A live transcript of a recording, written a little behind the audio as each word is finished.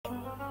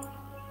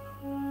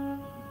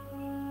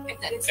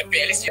Tapi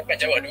at least dapat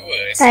jawab dua.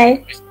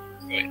 Hai.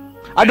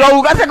 Aduh, aku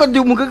kat kau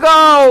tunjuk muka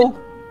kau.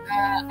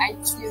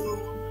 IQ,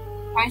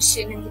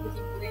 function dan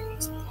tiba-tiba kan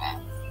cakap.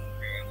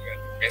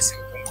 Biasa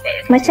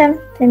perempuan. Macam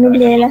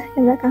familiar lah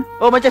yang belakang.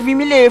 Oh, macam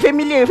familiar.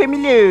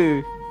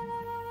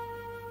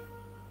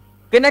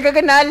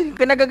 Kenal.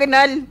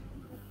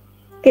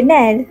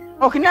 Kenal.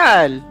 Oh,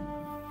 kenal.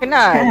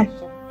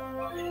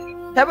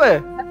 Siapa?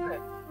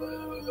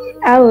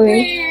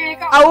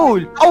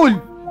 Aul. Aul.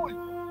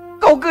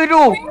 Kau ke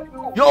tu?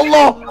 Ya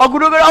Allah, aku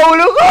dah kenal Aul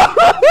aku.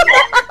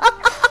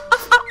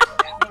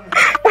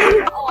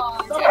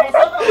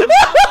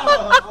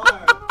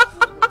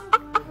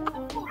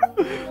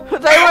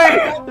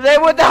 Saya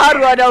pun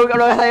terharu ada Aul kat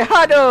belakang saya.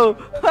 Aduh.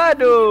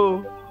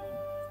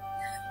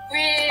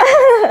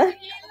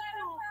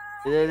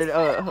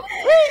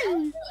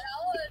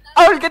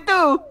 Aul ke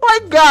tu? Oh my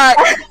god.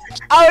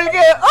 Aul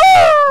ke?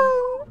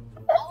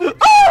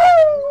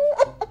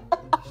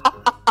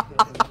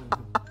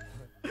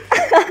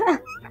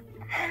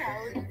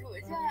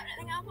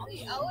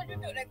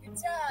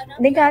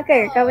 Dengar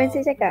ke kawan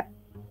saya cakap?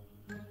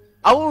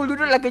 Aul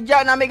duduklah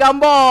kejap nak ambil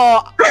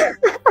gambar.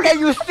 Can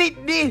you sit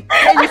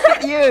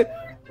here?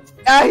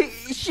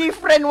 She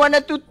friend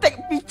wanted to take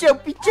picture.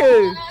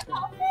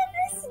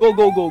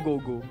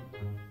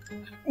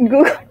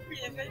 Go.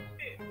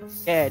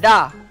 Okay,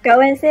 dah.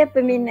 Kawan saya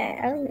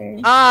peminat Aul.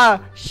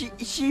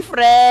 She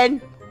friend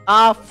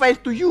file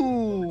to you.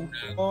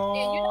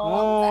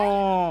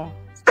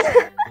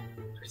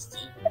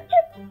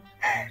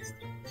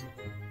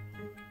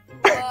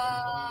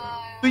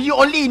 To you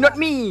only,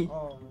 not me.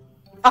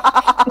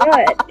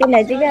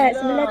 Kenal juga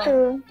sebelah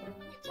tu.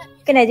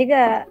 Kenal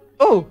juga.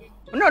 Oh,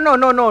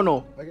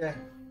 no. Okay.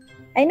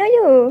 I know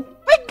you.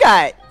 My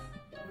god.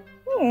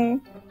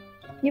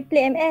 You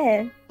play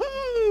ML.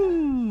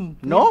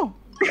 No.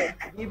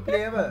 Ni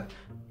play apa?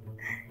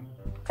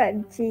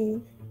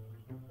 PUBG.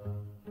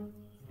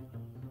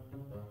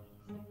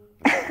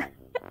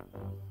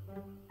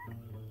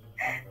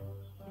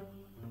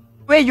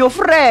 Where your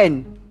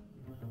friend?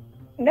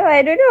 No,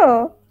 I don't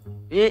know.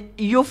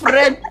 Your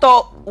friend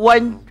talk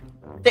one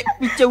take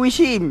picture with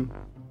him.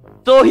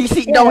 So he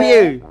sit down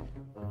here.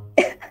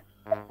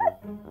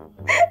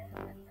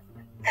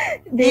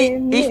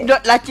 It's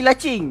not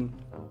lacing.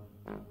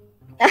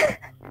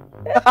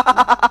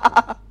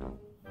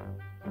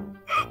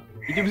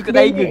 Itu suka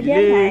tiger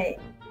gila.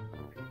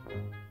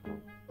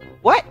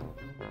 What?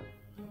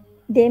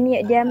 Dia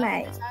mute dia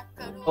mic.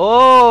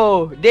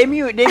 Oh, they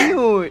mute.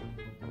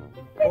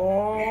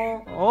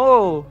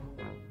 Oh.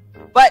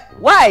 But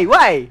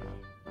why?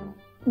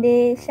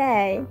 Dia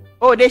shy.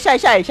 Oh, dia shy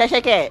cat.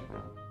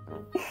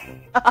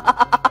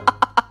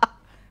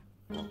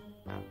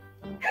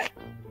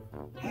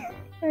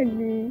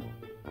 Aduh.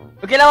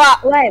 Okay lah,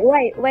 Wak.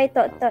 Why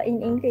talk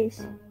in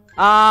English?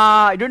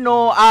 I don't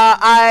know.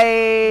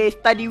 I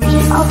study with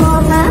him.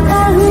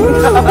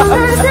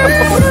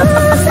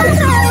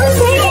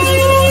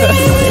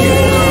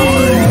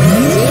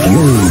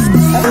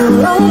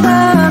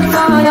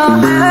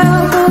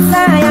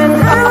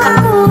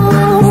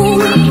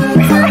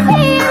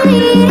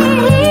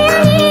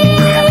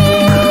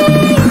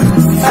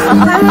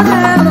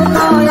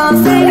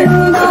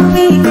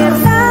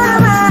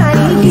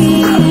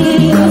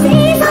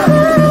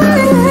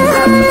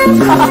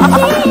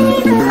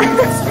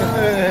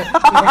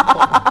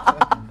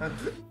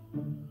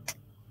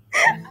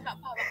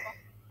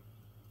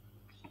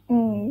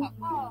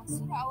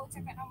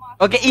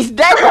 Okay, is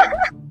that?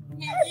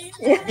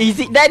 Is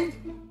it done?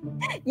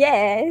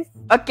 Yes.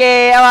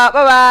 Okay, awak,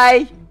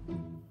 bye-bye.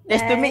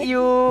 Nice to meet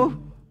you.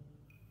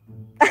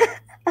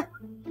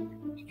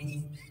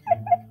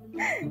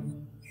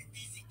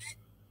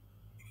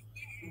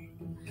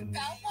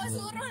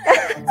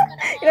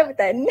 Kenapa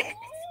tak ni?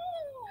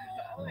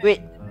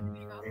 Wait.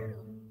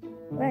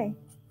 Why?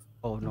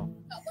 Oh no.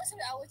 Kau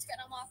sudah awak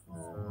cakap nama aku.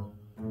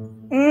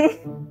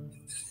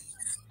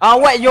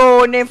 What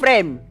your name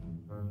frame?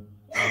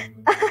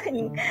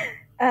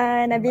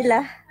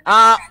 Nabila.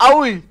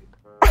 Aul.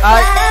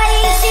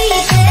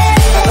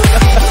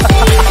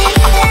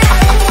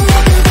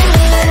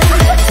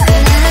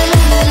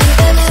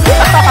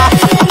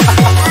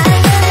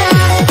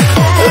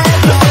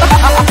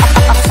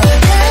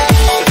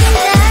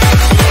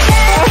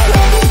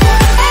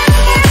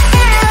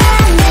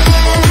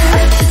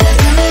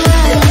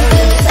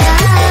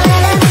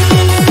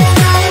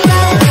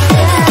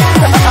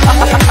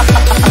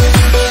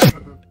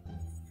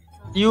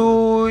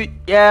 You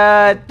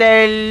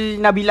tell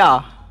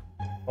Nabila.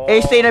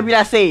 Say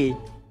Nabila, say.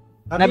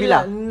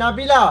 Nabila.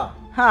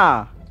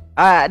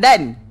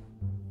 Dan.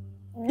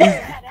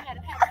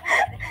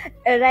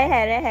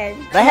 Raihan.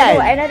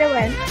 Another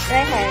one.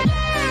 Raihan.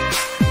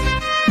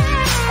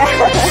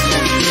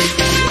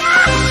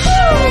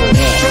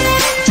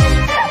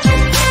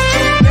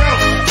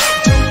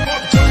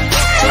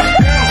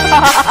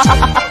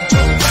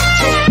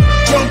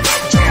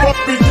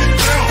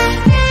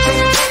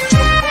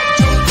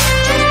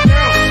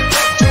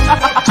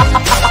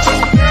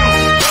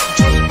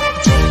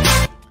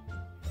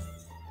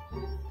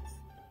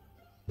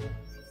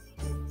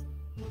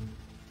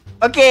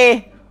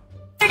 Okay.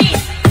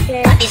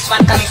 Okay. This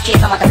one coming straight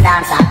from the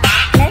dancer.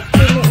 Nice to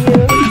meet you.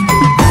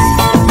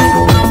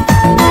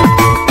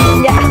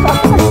 Ya.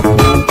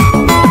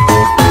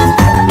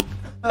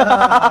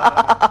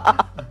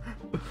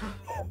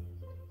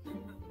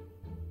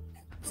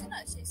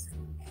 Senang sis.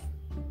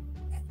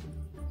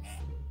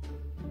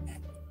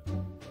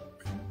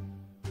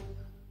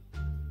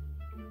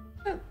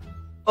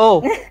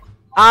 Oh.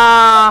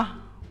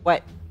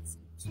 What?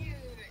 Cute.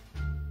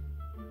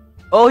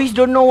 Oh, he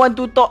don't know want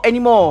to talk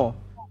anymore.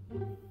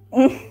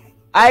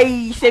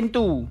 I same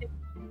too.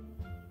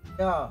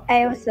 Yeah.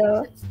 I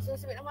also. So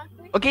sebut nama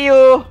aku ni. Okay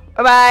you.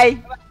 Bye bye.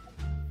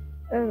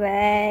 Bye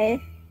bye.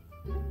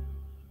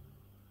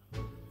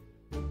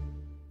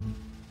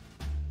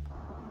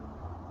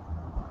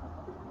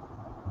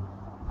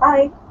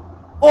 Hi.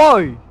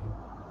 Oi.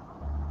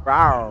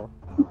 Rawr.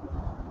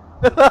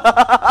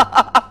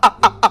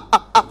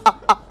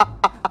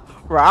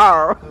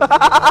 Rawr.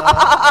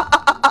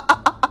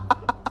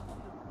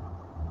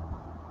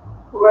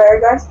 Where are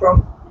you guys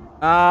from?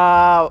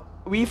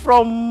 We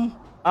from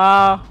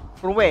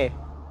where?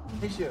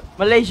 Malaysia.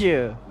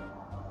 Malaysia.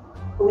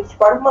 Which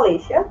part of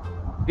Malaysia?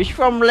 Which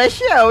from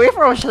Malaysia? We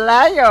from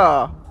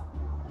Selangor.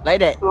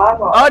 Like that.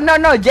 Selangor. Oh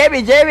no,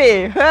 JB.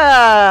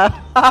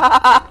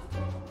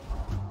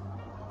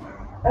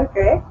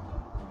 Okay.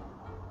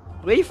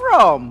 Where you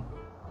from?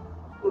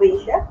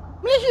 Malaysia.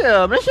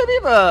 Malaysia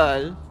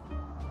people.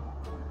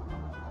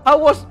 How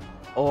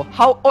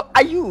old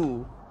are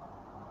you?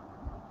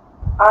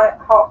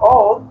 How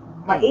old?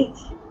 My age.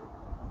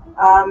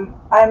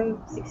 I'm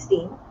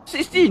 16.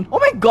 16. Oh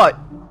my god.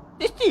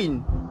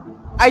 16.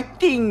 I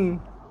think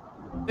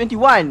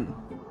 21.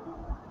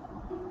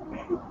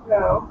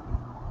 No.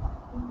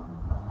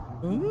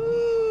 Is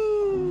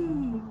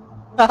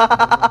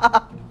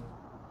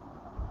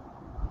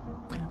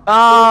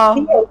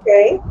he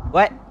okay?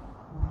 What?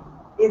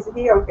 Is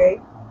he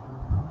okay?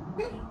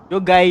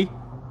 Your guy.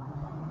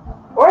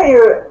 Why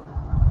you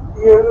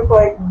look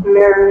like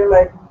Blair,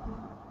 like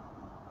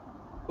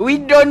We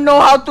don't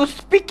know how to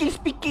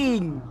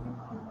speaking.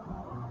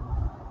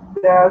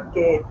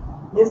 okay.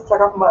 Just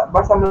cakap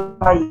bahasa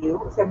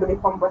Melayu. Saya boleh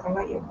faham bahasa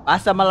Melayu.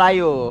 Bahasa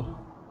Melayu.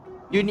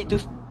 You need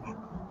to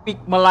speak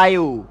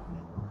Melayu.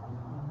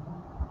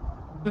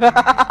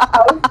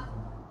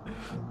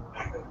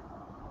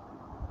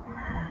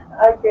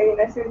 Okay,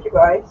 nice to meet you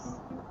guys.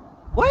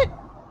 What?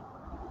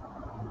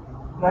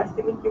 Nice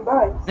to meet you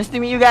guys. Nice to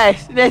meet you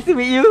guys. Nice to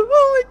meet you.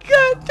 Oh my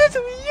god, nice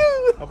to meet you.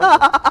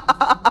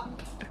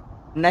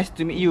 Nice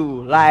to meet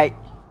you. Like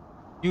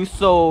you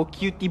so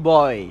cutie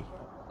boy.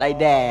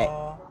 Like that.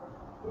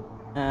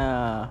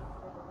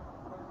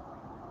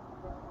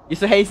 You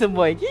so handsome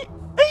boy.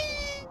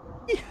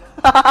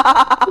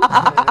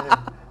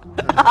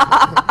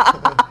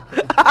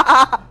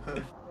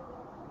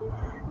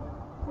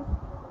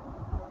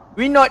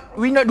 We not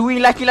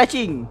doing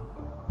laching.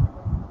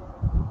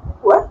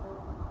 What?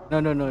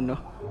 No.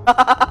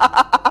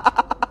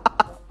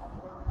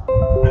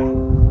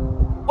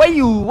 Why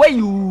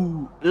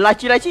you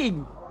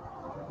laching?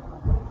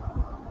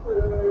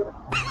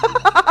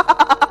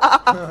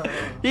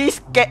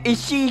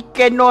 She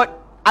cannot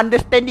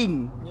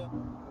understanding.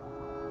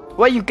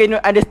 Why you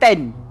cannot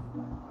understand?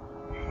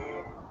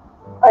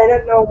 I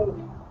don't know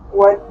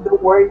what the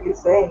word you're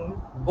saying.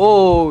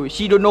 Oh,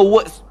 she don't know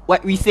what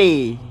we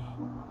say.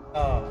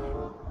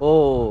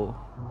 Oh.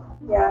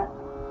 Yeah.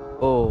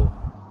 Oh.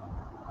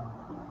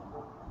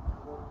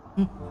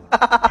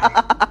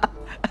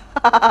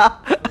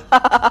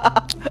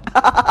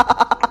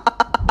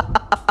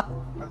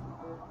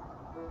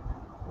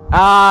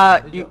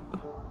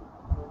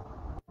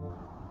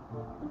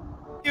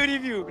 You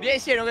review.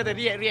 Reaction orang kata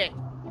react.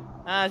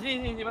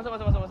 Sini masuk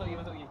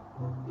pergi.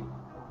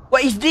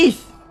 What is this?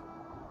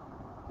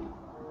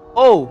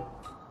 Oh.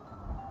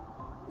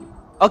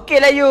 Okay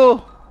lah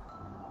you.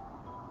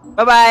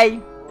 Bye bye.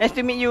 Nice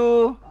to meet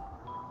you.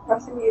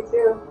 Nice to meet you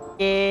too.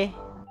 Okay.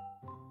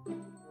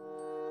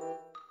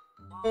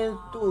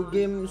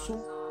 Game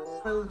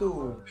Sumal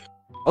tu.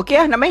 Okay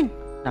lah nak main.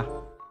 Nah.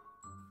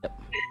 Jap.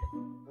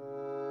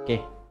 Okay.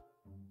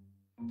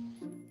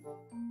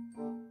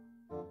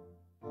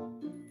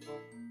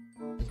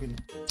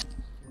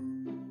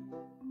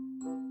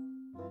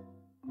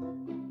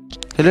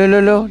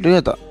 Hello,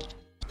 dengar tak?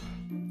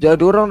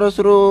 Jadi orang dah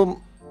suruh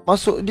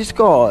masuk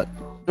Discord.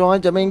 Diorang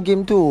ajak main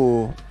game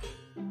tu.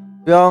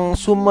 Yang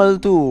Sumal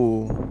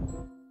tu.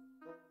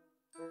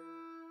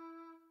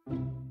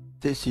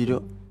 Taxi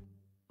duk.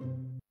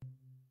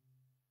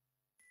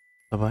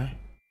 Bye-bye.